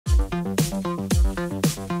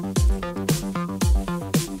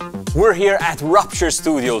We're here at Rupture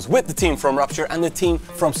Studios with the team from Rupture and the team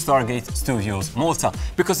from Stargate Studios Malta,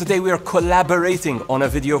 because today we are collaborating on a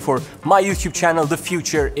video for my YouTube channel, The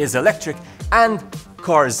Future is Electric, and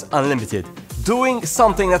Cars Unlimited, doing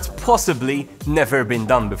something that's possibly never been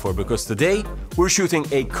done before, because today we're shooting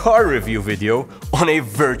a car review video on a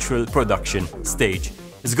virtual production stage.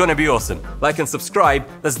 It's gonna be awesome. Like and subscribe,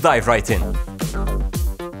 let's dive right in.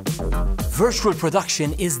 Virtual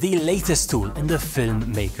production is the latest tool in the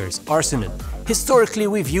filmmaker's arsenal. Historically,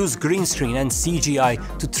 we've used green screen and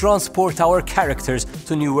CGI to transport our characters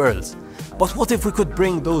to new worlds. But what if we could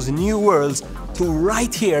bring those new worlds to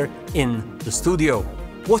right here in the studio?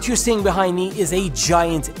 What you're seeing behind me is a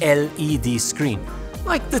giant LED screen,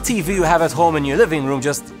 like the TV you have at home in your living room,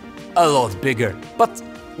 just a lot bigger. But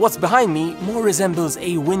what's behind me more resembles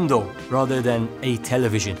a window rather than a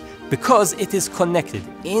television, because it is connected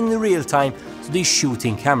in real time to the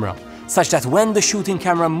shooting camera, such that when the shooting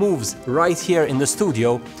camera moves right here in the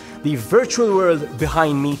studio, the virtual world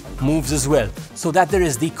behind me moves as well, so that there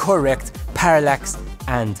is the correct parallax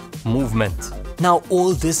and movement. Now,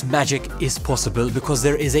 all this magic is possible because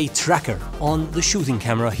there is a tracker on the shooting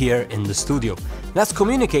camera here in the studio that's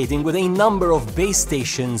communicating with a number of base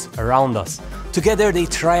stations around us. Together they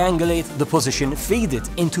triangulate the position, feed it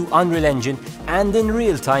into Unreal Engine, and in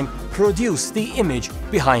real time produce the image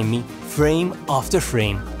behind me, frame after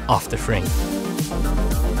frame after frame.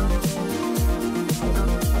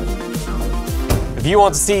 If you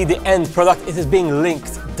want to see the end product, it is being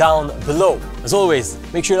linked down below. As always,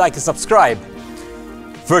 make sure you like and subscribe.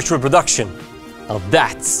 Virtual production, now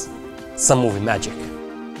that's some movie magic.